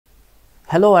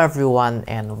Hello everyone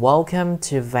and welcome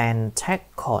to Van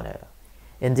Tech Corner.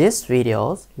 In this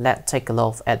video, let's take a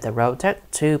look at the Realtek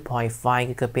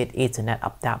 2.5GbE Ethernet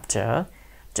Adapter,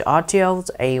 the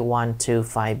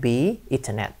RTL8125B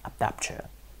Ethernet Adapter.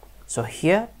 So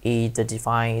here is the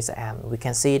device and we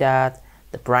can see that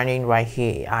the branding right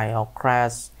here is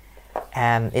IOCREST,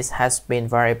 and it has been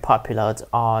very popular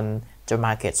on the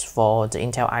markets for the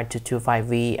Intel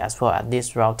i225V as well as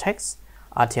this Realtek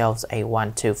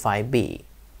RTL8125B.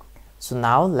 So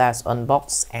now let's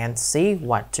unbox and see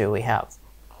what do we have.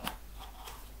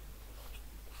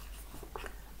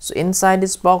 So inside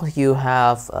this box you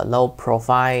have a low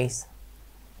profile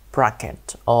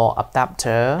bracket or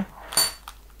adapter,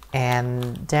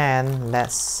 and then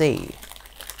let's see.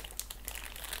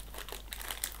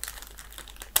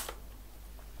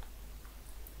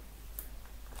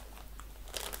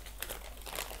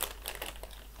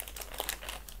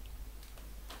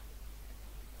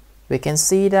 We can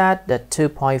see that the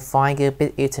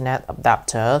 2.5GbE Ethernet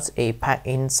adapter is packed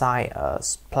inside a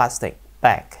plastic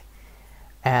bag.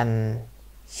 And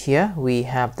here we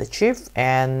have the chip,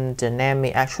 and the name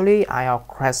is actually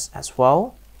IOCREST as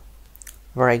well.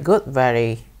 Very good,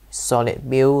 very solid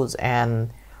build.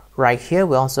 And right here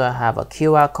we also have a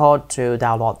QR code to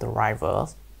download the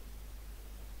drivers.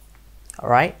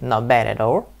 Alright, not bad at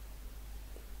all.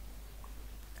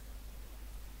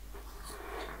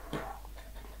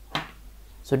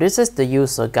 So this is the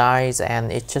user guide, and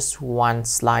it's just one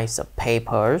slice of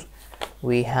paper.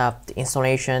 We have the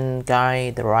installation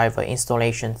guide, the driver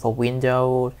installation for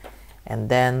Windows, and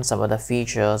then some of the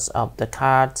features of the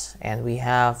card. And we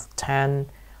have 10,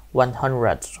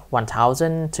 100,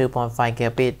 1000,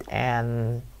 2.5Gb,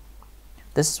 and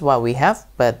this is what we have.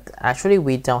 But actually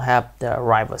we don't have the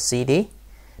driver CD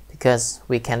because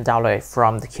we can download it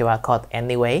from the QR code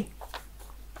anyway.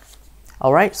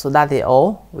 Alright, so that is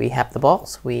all. We have the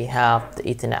box, we have the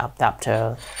Ethernet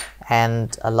adapter,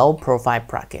 and a low profile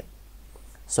bracket.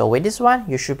 So with this one,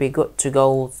 you should be good to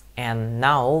go. And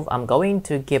now I'm going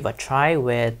to give a try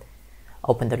with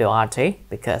OpenWRT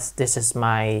because this is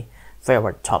my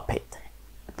favorite topic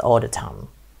all the time.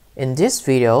 In this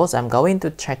video, I'm going to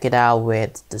check it out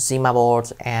with the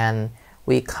Zimaboard, and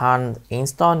we can't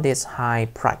install this high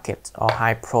bracket or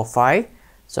high profile,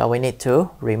 so we need to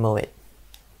remove it.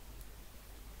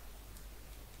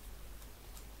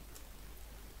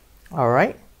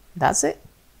 Alright, that's it.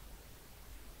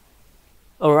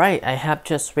 Alright, I have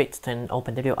just written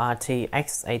OpenWRT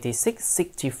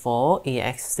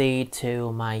x8664exe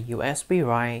to my USB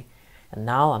drive, and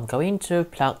now I'm going to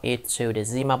plug it to the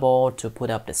Zimaboard to put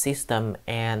up the system,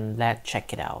 and let's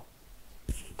check it out.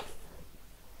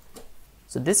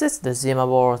 So this is the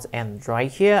Zimaboard, and right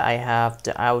here I have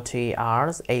the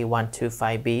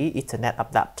RTL8125B Ethernet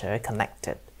Adapter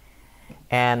connected.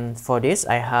 And for this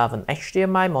I have an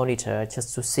HDMI monitor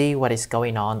just to see what is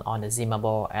going on the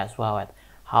Zimaboard, as well as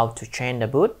how to change the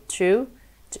boot to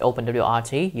the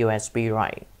OpenWRT USB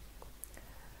drive.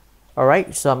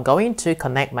 Alright, so I'm going to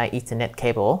connect my Ethernet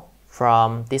cable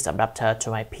from this adapter to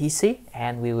my PC,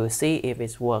 and we will see if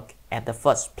it works at the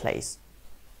first place.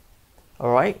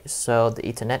 Alright, so the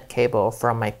Ethernet cable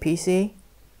from my PC,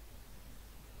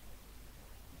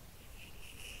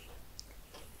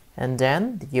 and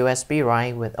then the USB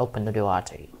drive with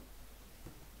OpenWRT.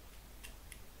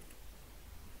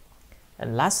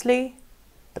 And lastly,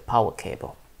 the power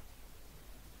cable.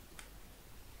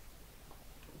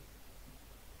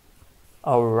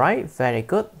 Alright, very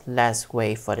good. Let's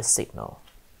wait for the signal.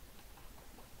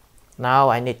 Now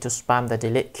I need to spam the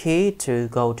delete key to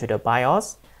go to the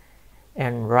BIOS.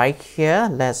 And right here,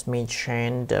 let me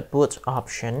change the boot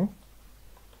option.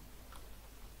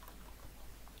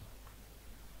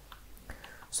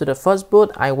 So the first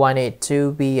boot, I want it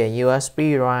to be a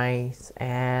USB drive,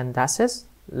 and that's it.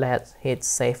 Let's hit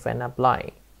save and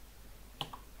apply.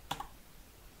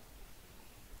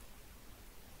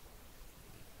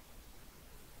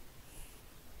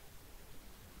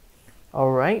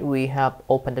 Alright, we have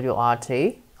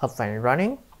OpenWRT up and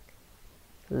running.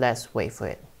 Let's wait for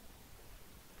it.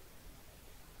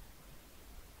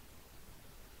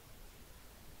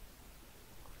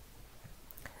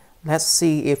 Let's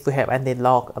see if we have any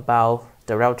log about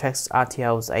the Realtek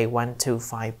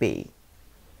RTL8125B.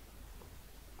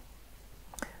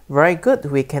 Very good,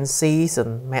 we can see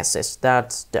some message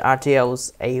that the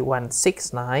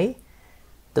RTL8169,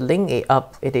 the link is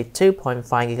up, it is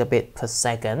 2.5Gb per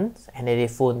second, and it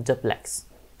is full duplex.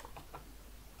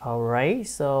 Alright,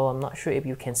 so I'm not sure if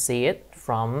you can see it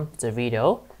from the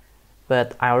video,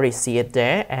 but I already see it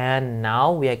there, and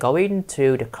now we are going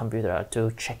to the computer to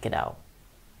check it out.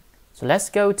 So let's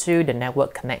go to the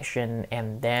network connection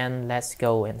and then let's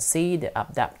go and see the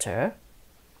adapter.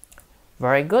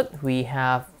 Very good, we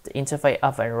have the interface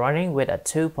up and running with a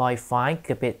 2.5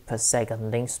 gigabit per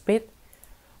second link speed.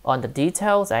 On the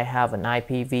details, I have an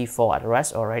IPv4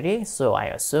 address already, so I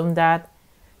assume that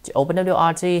the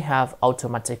OpenWRT have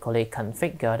automatically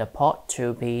configured the port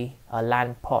to be a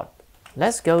LAN port.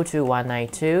 Let's go to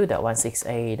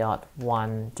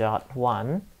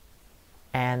 192.168.1.1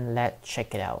 and let's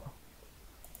check it out.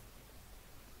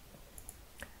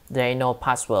 There is no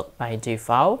password by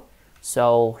default.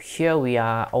 So here we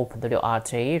are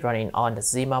OpenWRT running on the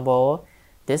Zimaboard.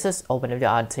 This is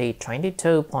OpenWRT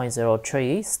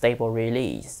 22.03 stable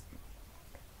release.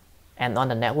 And on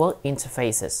the network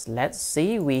interfaces, let's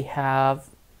see, we have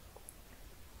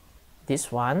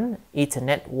this one,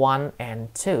 Ethernet 1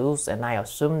 and 2, and I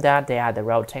assume that they are the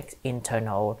Realtek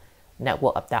internal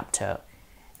network adapter.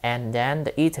 And then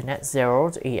the Ethernet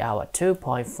 0 is our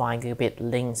 2.5 gigabit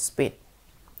link speed.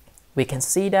 We can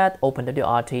see that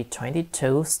OpenWRT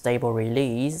 22 stable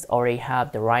release already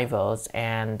have the drivers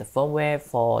and the firmware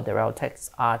for the Realtek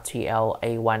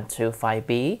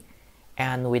RTL8125B,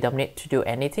 and we don't need to do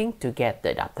anything to get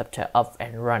the adapter up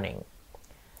and running.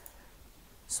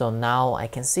 So now I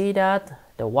can see that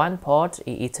the one port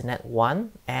is Ethernet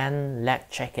 1, and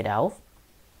let's check it out.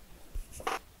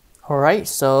 Alright,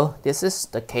 so this is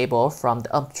the cable from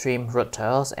the upstream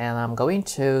routers, and I'm going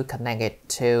to connect it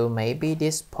to maybe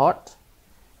this port,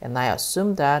 and I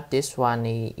assume that this one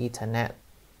is Ethernet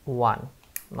 1.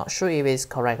 I'm not sure if it's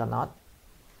correct or not.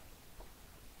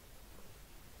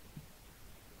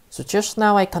 So just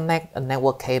now I connect a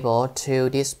network cable to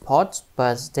this port,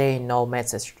 but there is no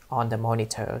message on the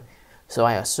monitor. So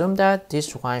I assume that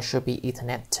this one should be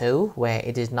Ethernet 2, where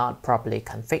it is not properly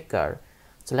configured.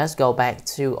 So let's go back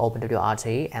to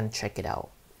OpenWRT and check it out.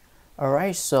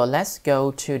 Alright, so let's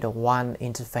go to the one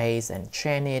interface and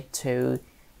change it to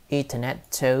Ethernet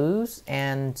 2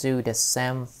 and do the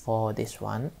same for this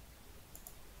one.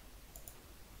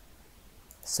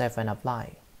 Save and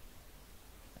apply.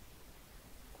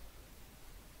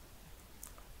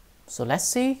 So let's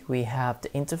see, we have the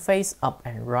interface up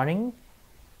and running,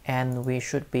 and we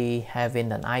should be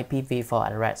having an IPv4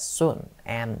 address soon,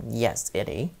 and yes it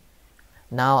is.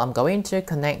 Now I'm going to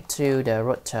connect to the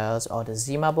routers or the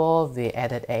Zimaboard via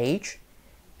added edge,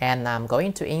 and I'm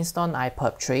going to install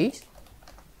IPv3.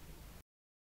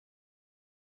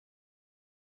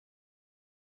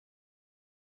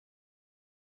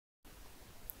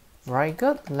 Very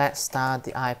good, let's start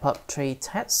the IPv3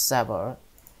 test server.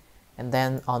 And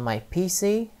then on my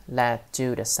PC, let's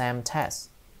do the same test.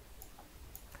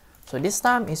 So this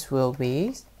time it will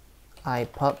be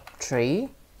IPv3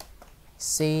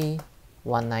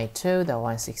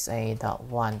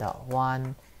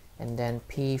 C192.168.1.1 and then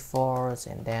P4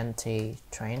 and then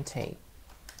T20.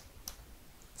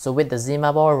 So with the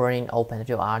Zimaboard running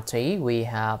OpenWRT, we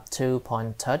have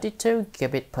 2.32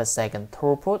 gigabit per second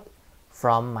throughput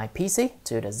from my PC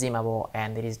to the Zimaboard,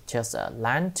 and it is just a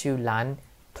LAN to LAN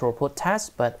throughput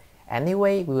test, but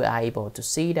anyway we are able to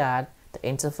see that the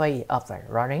interface is up and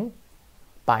running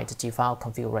by the default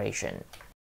configuration.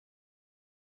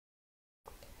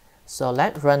 So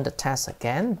let's run the test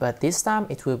again, but this time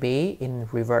it will be in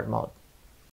revert mode.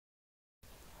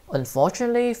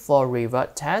 Unfortunately for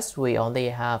revert test, we only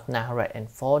have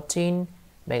 914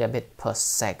 megabit per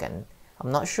second.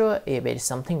 I'm not sure if it is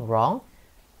something wrong.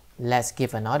 Let's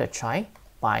give another try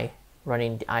by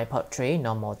running the IPv3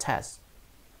 normal test.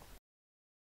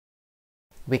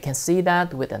 We can see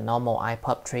that with a normal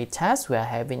IPv3 test, we are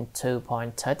having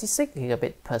 2.36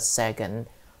 gigabit per second.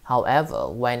 However,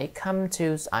 when it comes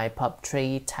to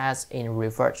IPv3 test in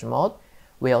reverse mode,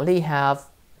 we only have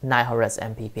 900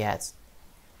 Mbps.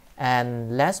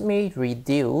 And let me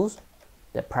reduce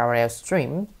the parallel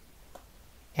stream,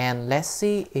 and let's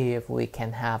see if we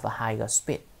can have a higher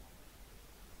speed.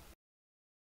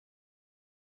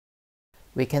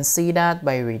 We can see that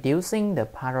by reducing the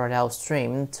parallel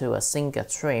stream to a single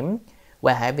stream,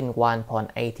 we're having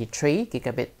 1.83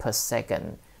 gigabit per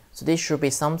second. So this should be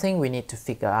something we need to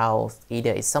figure out.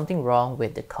 Either it's something wrong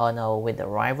with the kernel, with the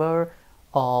driver,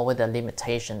 or with the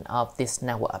limitation of this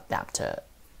network adapter.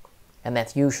 And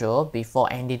as usual, before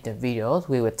ending the video,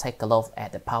 we will take a look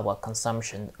at the power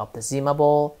consumption of the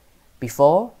Zimaboard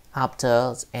before,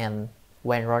 after, and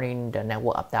when running the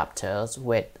network adapters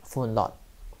with full load.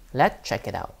 Let's check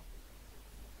it out.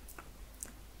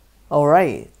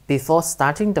 Alright, before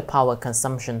starting the power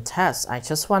consumption test, I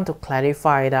just want to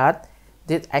clarify that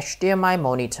this HDMI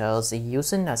monitor is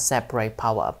using a separate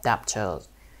power adapter.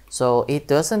 So it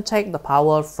doesn't take the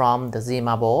power from the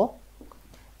Zimaboard,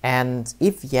 And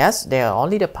if yes, there are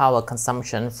only the power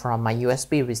consumption from my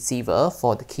USB receiver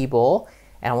for the keyboard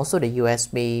and also the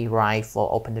USB write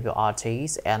for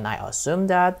OpenWRTs, and I assume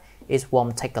that it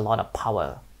won't take a lot of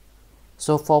power.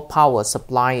 So for power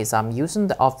supplies, I'm using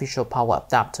the official power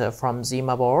adapter from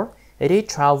Zimaboard. It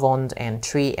is 12 volt and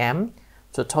 3 amp.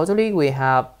 So totally we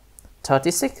have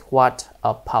 36 watt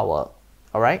of power.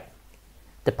 Alright.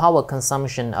 The power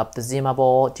consumption of the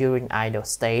Zimaboard during idle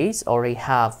state already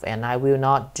have, and I will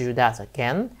not do that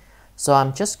again. So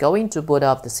I'm just going to boot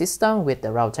up the system with the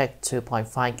Realtek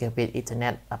 2.5GbE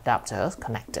Ethernet Adapter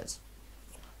connected.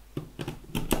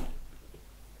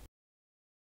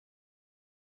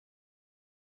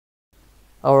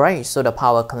 Alright, so the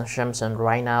power consumption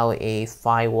right now is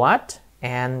 5 watt,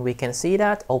 and we can see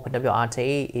that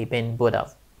OpenWRT is being booted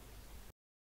up.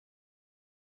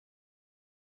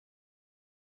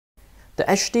 The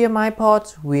HDMI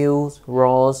port will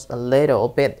lose a little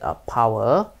bit of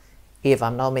power if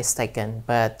I'm not mistaken,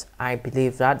 but I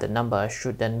believe that the number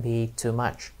shouldn't be too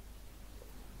much.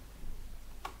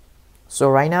 So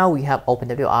right now we have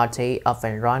OpenWRT up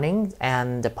and running,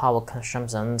 and the power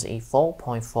consumption is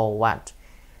 4.4 watt.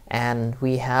 And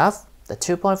we have the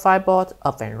 2.5 port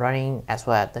up and running as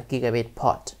well as the gigabit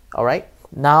port. Alright,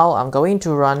 now I'm going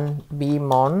to run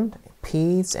bmon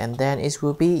piece, and then it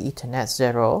will be Ethernet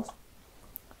 0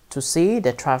 to see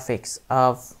the traffic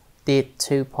of the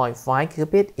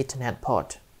 2.5GbE Ethernet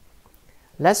port.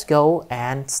 Let's go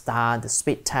and start the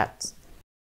speed test.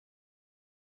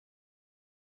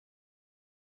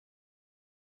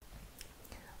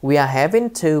 We are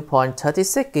having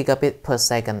 2.36 gigabit per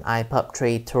second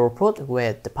IPv3 throughput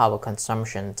with the power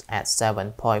consumption at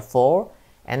 7.4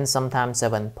 and sometimes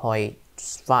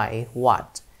 7.5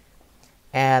 watt.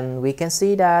 And we can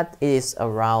see that it is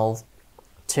around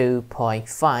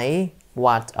 2.5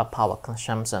 watt of power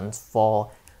consumption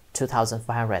for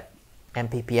 2500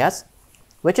 Mbps,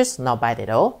 which is not bad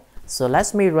at all. So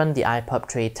let me run the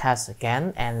IPv3 test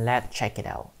again and let's check it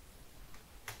out.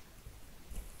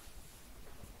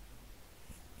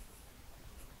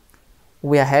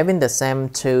 We are having the same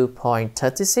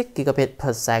 2.36 gigabit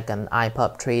per second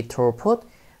IPv3 throughput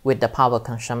with the power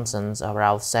consumption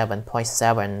around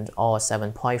 7.7 or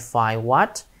 7.5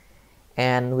 watt.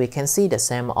 And we can see the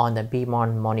same on the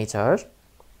bmon monitor.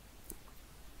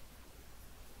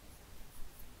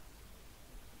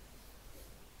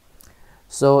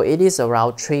 So it is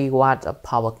around 3 watt of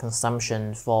power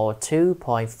consumption for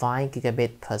 2.5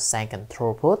 gigabit per second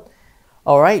throughput.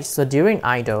 Alright, so during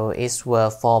idle it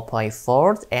was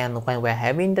 4.4, and when we're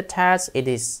having the test it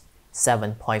is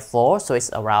 7.4, so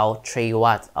it's around 3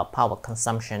 watt of power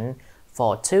consumption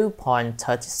for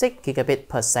 2.36 gigabit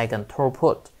per second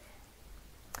throughput.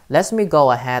 Let me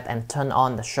go ahead and turn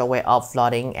on the shortwave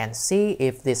offloading and see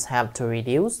if this helps to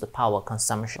reduce the power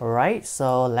consumption. Alright,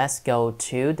 so let's go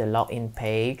to the login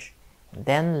page.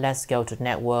 Then let's go to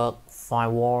network,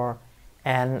 firewall,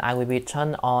 and I will be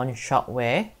turn on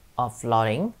shortwave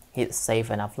offloading, hit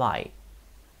save and apply.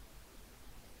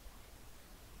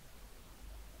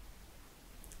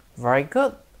 Very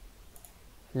good.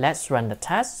 Let's run the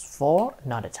test for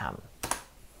another time.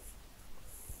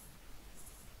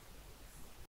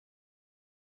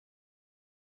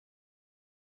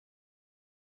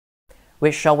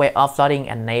 With shortwave offloading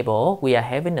enabled, we are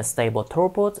having a stable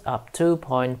throughput of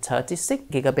 2.36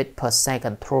 gigabit per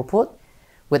second throughput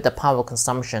with the power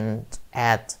consumption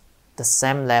at the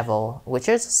same level, which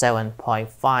is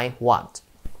 7.5 watt.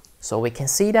 So we can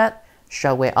see that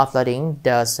shortwave offloading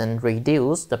doesn't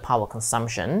reduce the power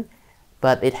consumption,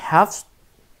 but it helps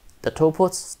the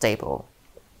throughput stable.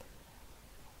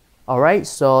 Alright,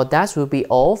 so that will be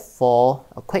all for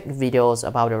a quick videos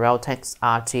about the Realtek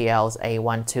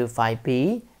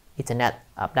RTL8125B Ethernet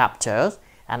Adapter,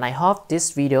 and I hope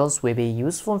these videos will be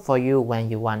useful for you when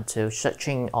you want to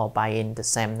searching or buying the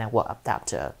same network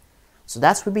adapter. So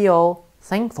that will be all.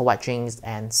 Thanks for watching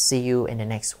and see you in the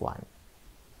next one.